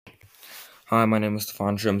Hi, my name is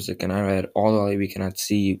Stefan Shumsik, and I read All the Light We Cannot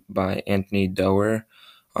See by Anthony Doerr.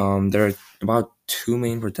 There are about two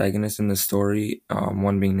main protagonists in the story,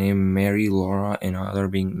 one being named Mary Laura and another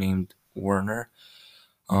being named Werner.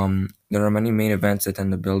 There are many main events that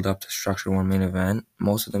tend to build up to structure one main event.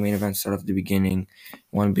 Most of the main events start at the beginning,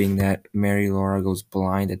 one being that Mary Laura goes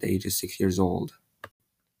blind at the age of 6 years old.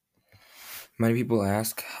 Many people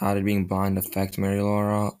ask, how did being blind affect Mary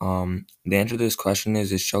Laura? The answer to this question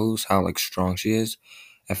is it shows how strong she is.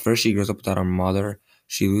 At first, she grows up without her mother.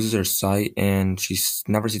 She loses her sight, and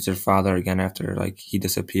never sees her father again after he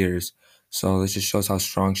disappears. So this just shows how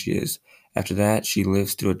strong she is. After that, she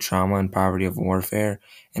lives through a trauma and poverty of warfare,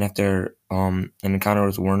 and after an encounter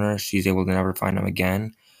with Werner, she's able to never find him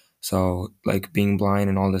again. So being blind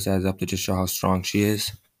and all this adds up to just show how strong she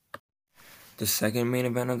is. The second main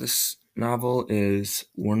event of this novel is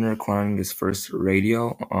Werner acquiring his first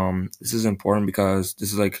radio. This is important because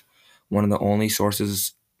this is one of the only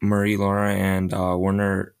sources Murray, Laura, and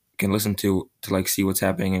Werner can listen to see what's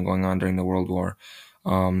happening and going on during the World War.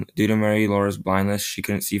 Due to Mary Laura's blindness, she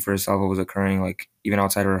couldn't see for herself what was occurring, even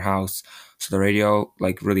outside her house. So the radio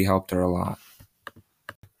really helped her a lot.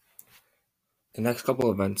 The next couple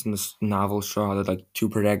of events in this novel show how the two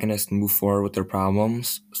protagonists move forward with their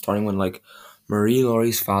problems, starting when Marie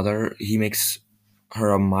Laurie's father, he makes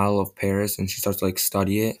her a model of Paris and she starts to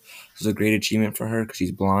study it. This is a great achievement for her because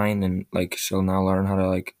she's blind and she'll now learn how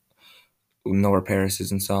to know where Paris is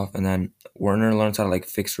and stuff. And then Werner learns how to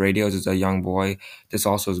fix radios as a young boy. This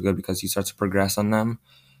also is good because he starts to progress on them.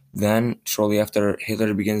 Then shortly after,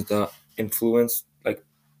 Hitler begins to influence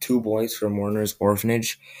two boys from Werner's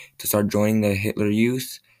orphanage to start joining the Hitler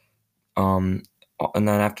Youth. Um, and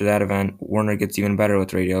then after that event, Werner gets even better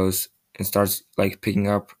with radios and starts picking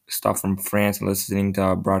up stuff from France and listening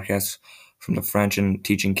to broadcasts from the French and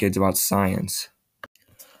teaching kids about science.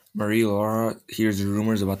 Marie Laura hears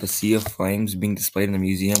rumors about the Sea of Flames being displayed in the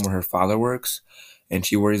museum where her father works, and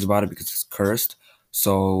she worries about it because it's cursed.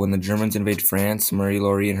 So when the Germans invade France, Marie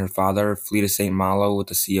Laure and her father flee to St. Malo with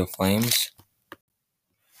the Sea of Flames.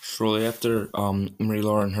 Shortly after Marie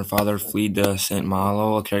Laure and her father flee to St.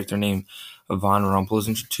 Malo, a character named Von Rumpel is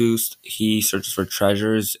introduced. He searches for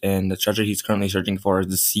treasures, and the treasure he's currently searching for is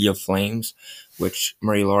the Sea of Flames, which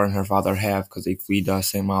Marie Laure and her father have because they flee to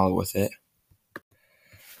St. Malo with it.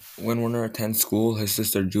 When Werner attends school, his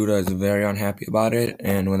sister Judah is very unhappy about it,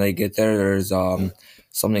 and when they get there, there's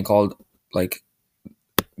something called like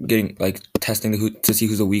getting testing to see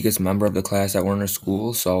who's the weakest member of the class at Werner's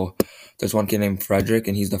school. So there's one kid named Frederick,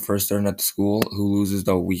 and he's the first student at the school who loses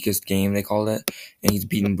the weakest game, they called it, and he's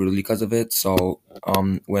beaten brutally because of it. So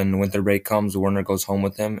when winter break comes, Werner goes home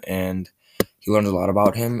with him, and he learns a lot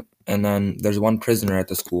about him. And then there's one prisoner at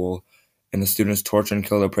the school, and the students torture and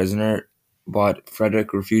kill the prisoner, but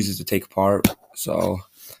Frederick refuses to take part. So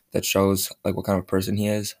that shows what kind of person he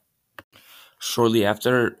is. Shortly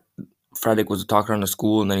after, Frederick was a talker in the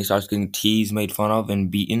school, and then he starts getting teased, made fun of,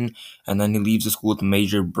 and beaten. And then he leaves the school with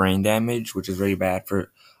major brain damage, which is very bad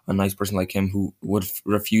for a nice person like him who would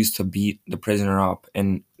refuse to beat the prisoner up.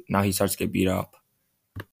 And now he starts to get beat up.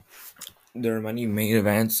 There are many main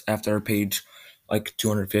events after page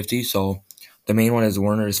 250. So the main one is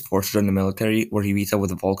Werner is forced to join the military, where he meets up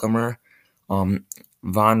with Volkamer. Um,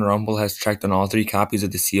 Von Rumble has tracked down all three copies of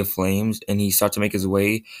the Sea of Flames, and he starts to make his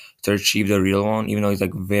way to achieve the real one, even though he's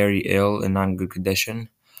very ill and not in good condition.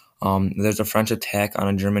 There's a French attack on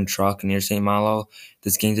a German truck near St. Malo.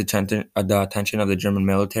 This gains the attention of the German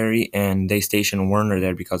military, and they station Werner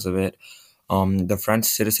there because of it. The French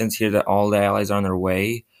citizens hear that all the Allies are on their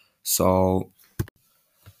way, so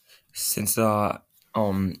since the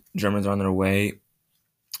Germans are on their way,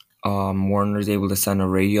 Warner is able to send a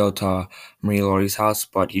radio to Marie Laurie's house,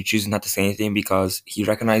 but he chooses not to say anything because he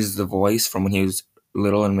recognizes the voice from when he was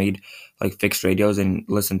little and made fixed radios and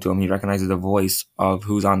listened to him. He recognizes the voice of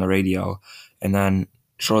who's on the radio, and then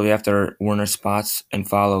shortly after, Werner spots and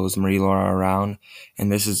follows Marie Laura around,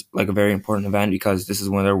 and this is a very important event because this is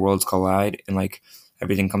when their worlds collide and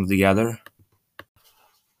everything comes together.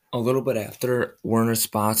 A little bit after Werner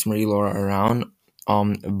spots Marie Laura around,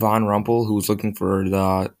 Von Rumpel, who's looking for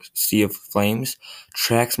the Sea of Flames,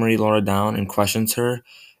 tracks Marie Laura down and questions her.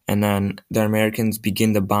 And then the Americans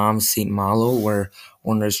begin to bomb St. Malo, where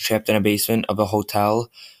Werner is trapped in a basement of a hotel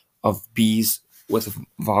of bees with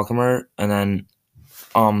Volkamer. And then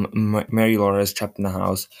Mary Laura is trapped in the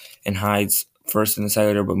house and hides first in the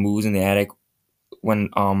cellar but moves in the attic when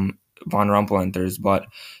Von Rumpel enters, but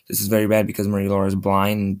this is very bad because Marie Laura is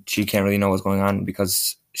blind. She can't really know what's going on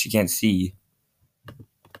because she can't see.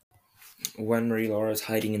 When Marie Laura is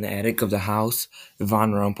hiding in the attic of the house,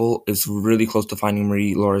 Von Rumpel is really close to finding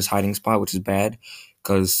Marie Laura's hiding spot, which is bad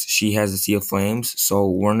because she has a sea of flames. So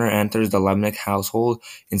Werner enters the Lebnick household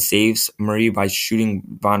and saves Marie by shooting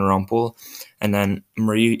Von Rumpel. And then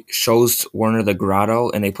Marie shows Werner the grotto,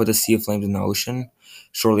 and they put the sea of flames in the ocean.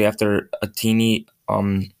 Shortly after, a teeny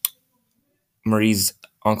Marie's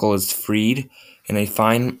uncle is freed, and they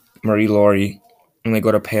find Marie Laurie, and they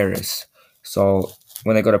go to Paris. So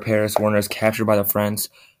when they go to Paris, Werner is captured by the French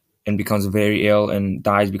and becomes very ill and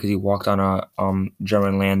dies because he walked on a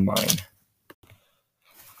German landmine.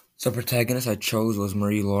 So the protagonist I chose was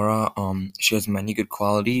Marie Laura. She has many good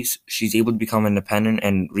qualities. She's able to become independent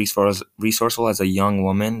and resourceful as a young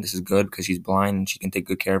woman. This is good because she's blind and she can take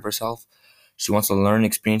good care of herself. She wants to learn and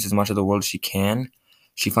experience as much of the world as she can.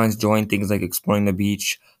 She finds joy in things like exploring the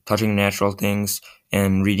beach, touching natural things,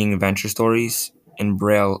 and reading adventure stories. In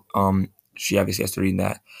Braille, she obviously has to read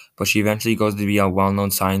that. But she eventually goes to be a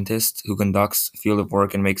well-known scientist who conducts field of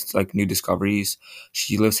work and makes like new discoveries.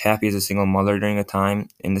 She lives happy as a single mother during a time,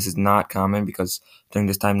 and this is not common because during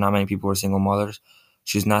this time, not many people were single mothers.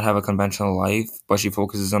 She does not have a conventional life, but she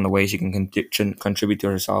focuses on the way she can contribute to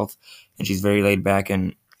herself, and she's very laid back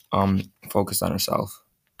and focused on herself.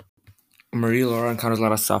 Marie Laura encounters a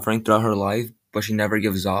lot of suffering throughout her life, but she never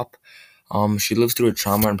gives up. She lives through a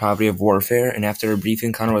trauma and poverty of warfare, and after a brief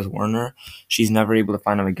encounter with Werner, she's never able to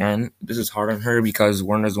find him again. This is hard on her because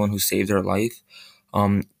Werner's the one who saved her life.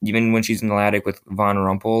 Even when she's in the attic with Von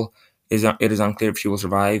Rumpel, it is unclear if she will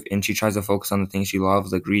survive, and she tries to focus on the things she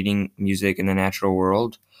loves, like reading, music, and the natural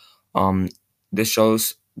world. Um, this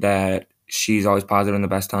shows that she's always positive in the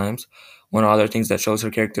best times. One of the other things that shows her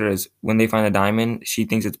character is when they find a diamond, she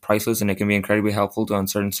thinks it's priceless and it can be incredibly helpful to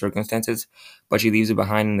uncertain circumstances, but she leaves it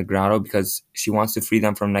behind in the grotto because she wants to free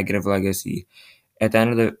them from negative legacy. At the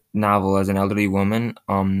end of the novel, as an elderly woman,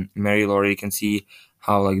 Mary Laurie can see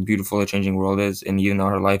how like beautiful the changing world is, and even though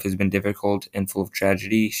her life has been difficult and full of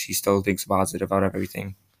tragedy, she still thinks positive out of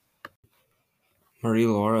everything. Marie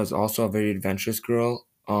Laura is also a very adventurous girl.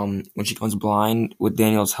 When she becomes blind, with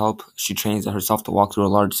Daniel's help, she trains herself to walk through a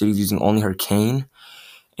large cities using only her cane.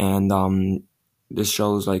 And this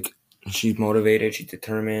shows like she's motivated, she's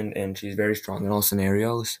determined, and she's very strong in all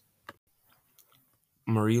scenarios.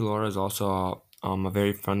 Marie Laura is also a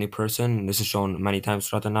very friendly person. This is shown many times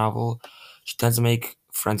throughout the novel. She tends to make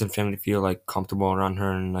friends and family feel like comfortable around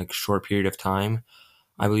her in like a short period of time.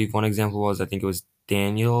 I believe one example was I think it was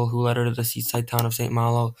Daniel who led her to the seaside town of St.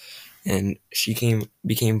 Malo, and she came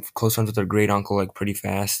became close friends with her great uncle like pretty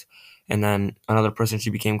fast. And then another person she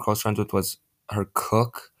became close friends with was her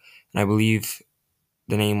cook, and I believe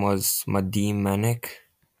the name was Madim Menik.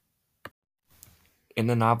 In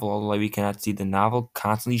the novel, although we cannot see, the novel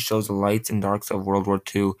constantly shows the lights and darks of World War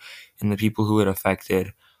II and the people who it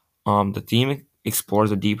affected. The theme explores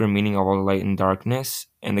the deeper meaning of all the light and darkness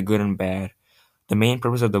and the good and bad. The main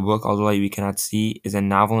purpose of the book, Although Light We Cannot See, is a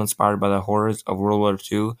novel inspired by the horrors of World War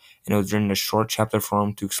II, and it was written in a short chapter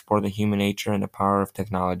form to explore the human nature and the power of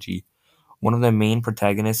technology. One of the main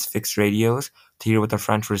protagonists fixed radios to hear what the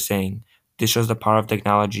French were saying. This shows the power of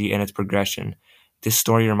technology and its progression. This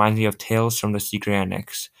story reminds me of Tales from the Secret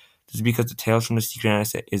Annex. This is because the Tales from the Secret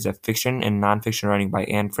Annex is a fiction and non-fiction writing by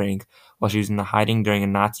Anne Frank while she was in the hiding during a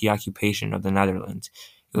Nazi occupation of the Netherlands.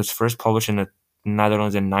 It was first published in the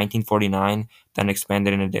Netherlands in 1949, then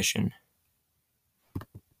expanded in edition.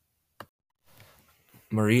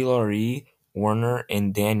 Marie Laurie, Werner,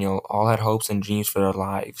 and Daniel all had hopes and dreams for their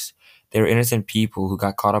lives. They were innocent people who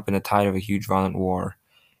got caught up in the tide of a huge violent war,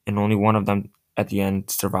 and only one of them at the end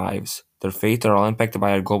survives. Their fates are all impacted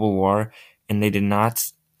by a global war, and they did not.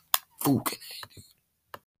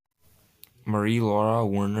 Marie, Laura,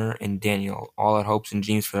 Werner, and Daniel all had hopes and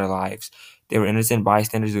dreams for their lives. They were innocent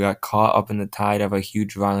bystanders who got caught up in the tide of a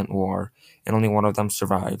huge violent war, and only one of them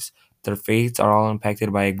survives. Their fates are all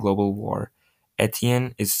impacted by a global war.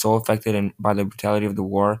 Etienne is so affected by the brutality of the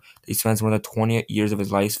war that he spends more than 20 years of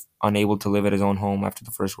his life unable to live at his own home after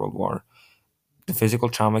the First World War. The physical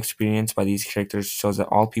trauma experienced by these characters shows that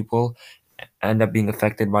all people end up being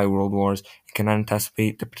affected by world wars and cannot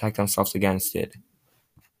anticipate to protect themselves against it.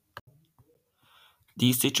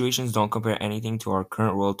 These situations don't compare anything to our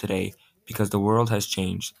current world today because the world has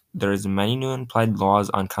changed. There is many new implied laws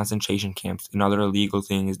on concentration camps and other illegal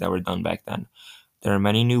things that were done back then. There are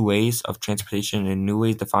many new ways of transportation and new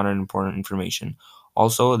ways to find out important information.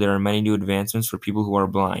 Also, there are many new advancements for people who are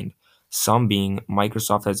blind. Some being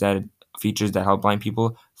Microsoft has added features that help blind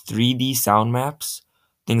people 3D sound maps,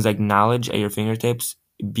 things like knowledge at your fingertips,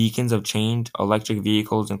 beacons of change, electric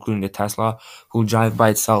vehicles, including the Tesla, who drive by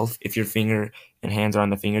itself if your finger and hands are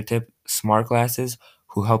on the fingertip, smart glasses,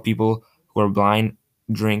 who help people who are blind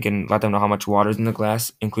drink and let them know how much water is in the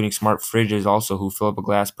glass, including smart fridges also who fill up a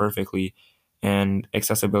glass perfectly, and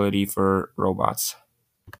accessibility for robots.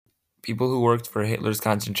 People who worked for Hitler's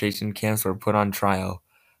concentration camps were put on trial.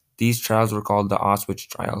 These trials were called the Auschwitz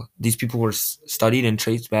trial. These people were studied and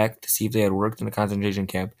traced back to see if they had worked in a concentration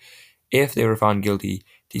camp. If they were found guilty,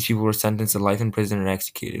 these people were sentenced to life in prison and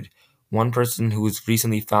executed. One person who was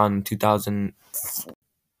recently found in 2000.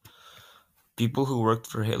 People who worked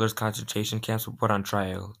for Hitler's concentration camps were put on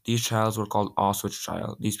trial. These trials were called Auschwitz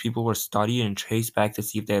trial. These people were studied and traced back to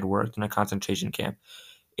see if they had worked in a concentration camp.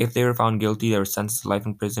 If they were found guilty, they were sentenced to life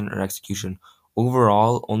in prison or execution.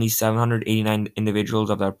 Overall, only 789 individuals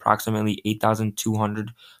of the approximately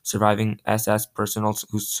 8,200 surviving SS personnel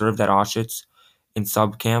who served at Auschwitz in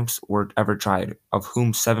subcamps were ever tried, of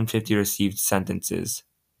whom 750 received sentences.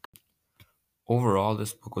 Overall,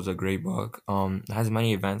 this book was a great book. It has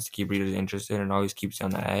many events to keep readers interested and always keeps you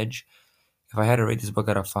on the edge. If I had to rate this book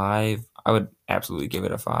out of five, I would absolutely give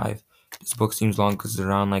it a five. This book seems long because it's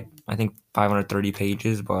around like I think 530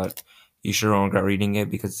 pages, but you sure won't regret reading it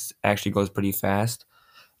because it actually goes pretty fast.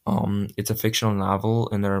 It's a fictional novel,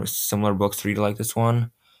 and there are similar books to read like this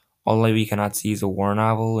one. All Light We Cannot See is a war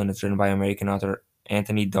novel, and it's written by American author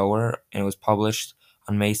Anthony Doerr, and it was published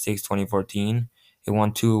on May 6, 2014. It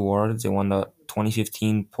won two awards. It won the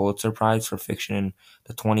 2015 Pulitzer Prize for fiction and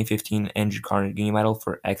the 2015 Andrew Carnegie Medal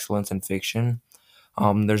for excellence in fiction.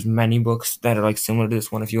 There's many books that are like similar to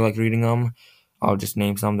this one if you like reading them. I'll just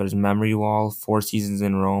name some. There's Memory Wall, Four Seasons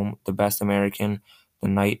in Rome, The Best American,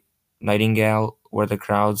 Nightingale, Where the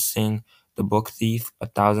Crowds Sing, The Book Thief, A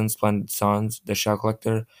Thousand Splendid Suns, The Shell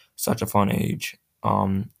Collector, Such a Fun Age.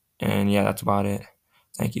 And yeah, that's about it.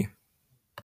 Thank you.